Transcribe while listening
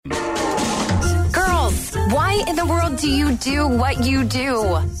Why in the world do you do what you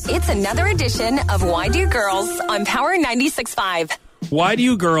do? It's another edition of Why Do Girls on Power 96.5. Why do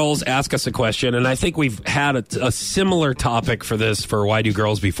you girls ask us a question? And I think we've had a similar topic for this for Why Do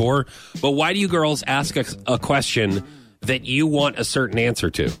Girls before. But why do you girls ask us a question that you want a certain answer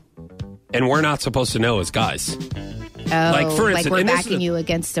to? And we're not supposed to know as guys. Oh, like, for instance, we're backing you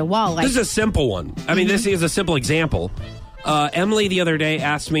against a wall. This is a simple one. I mean, this is a simple example. Emily the other day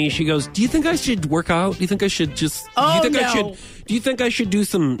asked me, she goes, do you think I should work out? Do you think I should just... Oh, do you think I should do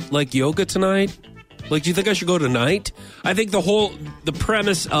some, like, yoga tonight? Like, do you think I should go tonight? I think the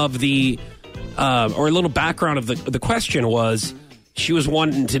premise of the, or a little background of the question was, she was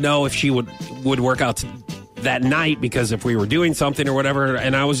wanting to know if she would work out that night because if we were doing something or whatever.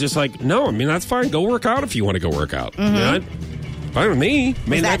 And I was just like, no, I mean, that's fine. Go work out if you want to go work out. Mm-hmm. You know? Fine with me. I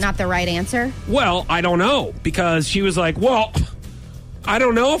mean, is that not the right answer? Well, I don't know, because she was like, well, I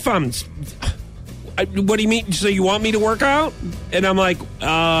don't know if I'm... What do you mean? So you want me to work out? And I'm like,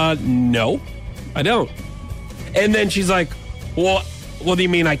 no, I don't. And then she's like, well, do you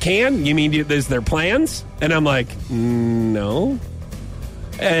mean I can? You mean is there plans? And I'm like, no.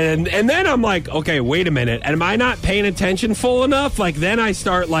 And then I'm like, okay, wait a minute. Am I not paying attention full enough? Like, then I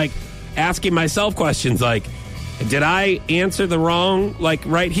start, like, asking myself questions like, did I answer the wrong, like,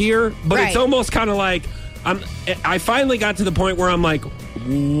 right here? But It's almost kind of like, I finally got to the point where I'm like,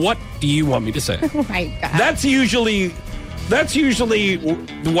 what do you want me to say? Oh, my God. That's usually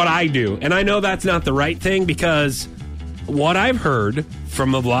what I do. And I know that's not the right thing, because what I've heard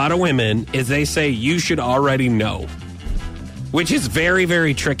from a lot of women is they say you should already know, which is very,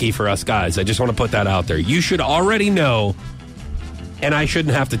 very tricky for us guys. I just want to put that out there. You should already know, and I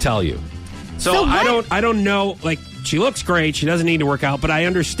shouldn't have to tell you. So I don't know, like, she looks great. She doesn't need to work out, but I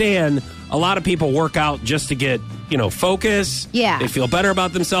understand a lot of people work out just to get, focus. Yeah. They feel better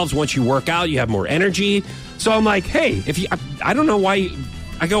about themselves. Once you work out, you have more energy. So I'm like, hey, I don't know why.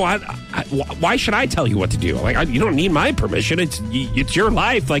 Why should I tell you what to do? Like, you don't need my permission. It's your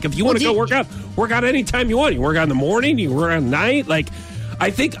life. Like, if you want to go work out anytime you want. You work out in the morning, you work out at night. Like, I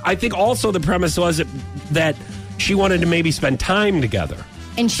think also the premise was that she wanted to maybe spend time together.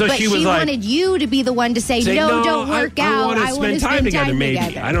 But she wanted you to be the one to say no, don't work out. I want to spend time together,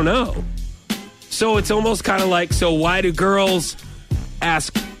 maybe. I don't know. So it's almost kind of like, so why do girls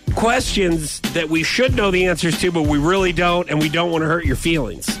ask questions that we should know the answers to, but we really don't, and we don't want to hurt your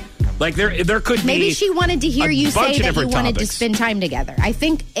feelings? Like, there could be... Maybe she wanted to hear you say that you wanted to spend time together. I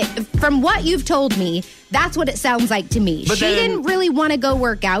think, from what you've told me, that's what it sounds like to me. She didn't really want to go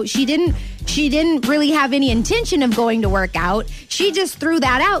work out. She didn't really have any intention of going to work out. She just threw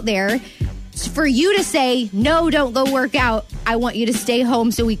that out there for you to say, no, don't go work out. I want you to stay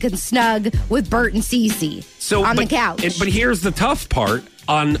home so we can snug with Bert and Cece on the couch. But here's the tough part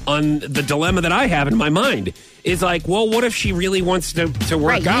on the dilemma that I have in my mind. Is like, well, what if she really wants to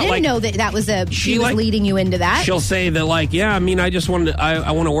work out? You didn't know that was she was leading you into that. She'll say that, like, yeah, I mean, I just wanted to, I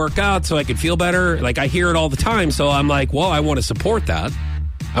want to work out so I could feel better. Like, I hear it all the time. So I'm like, well, I want to support that.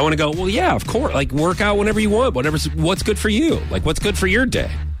 I want to go, well, yeah, of course. Like, work out whenever you want. What's good for you. Like, what's good for your day.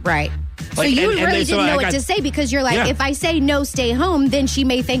 Right. So you really didn't know what to say, because you're like, if I say no, stay home, then she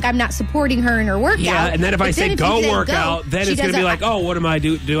may think I'm not supporting her in her workout. Yeah, and then if I say go work out, then it's going to be like, oh, what am I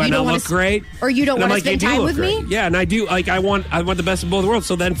do? Do I not look great? Or you don't want to spend time with me? Yeah, and I do. Like, I want the best of both worlds.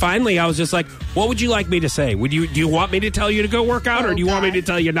 So then finally, I was just like, what would you like me to say? Do you want me to tell you to go work out, or do you want me to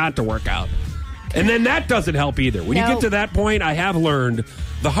tell you not to work out? And then that doesn't help either. When you get to that point, I have learned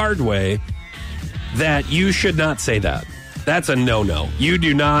the hard way that you should not say that. That's a no-no. You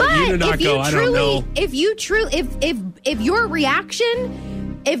do not go, I don't know. If your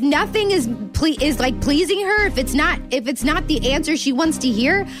reaction, if nothing is like pleasing her, if it's not the answer she wants to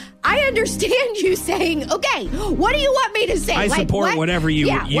hear, I understand you saying, okay, what do you want me to say? I support whatever you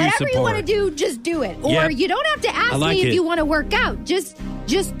whatever support. You want to do, just do it. Or you don't have to ask me if you want to work out. Just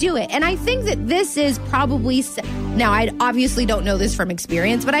do it. And I think that this is probably, now I obviously don't know this from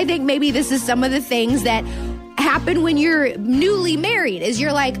experience, but I think maybe this is some of the things that happen when you're newly married, is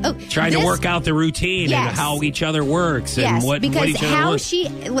you're like, oh, trying to work out the routine and how each other works and what each other wants. She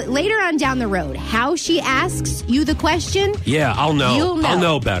later on down the road, how she asks you the question, I'll know. I'll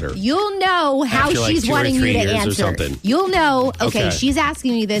know better. You'll know how she's wanting you to answer. You'll know, okay, she's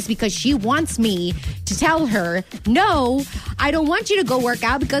asking me this because she wants me to tell her, no, I don't want you to go work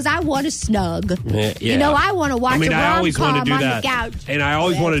out because I want to snug. Yeah. I want to watch a rom-com on the couch. And I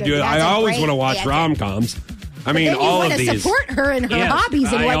always want to do it. I always want to watch rom-coms. I mean, all of these. You want to support her in her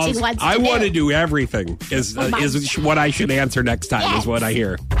hobbies and what she wants to do. I want to do everything is what I should answer next time, is what I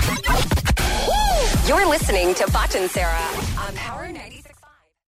hear. You're listening to Foch and Sarah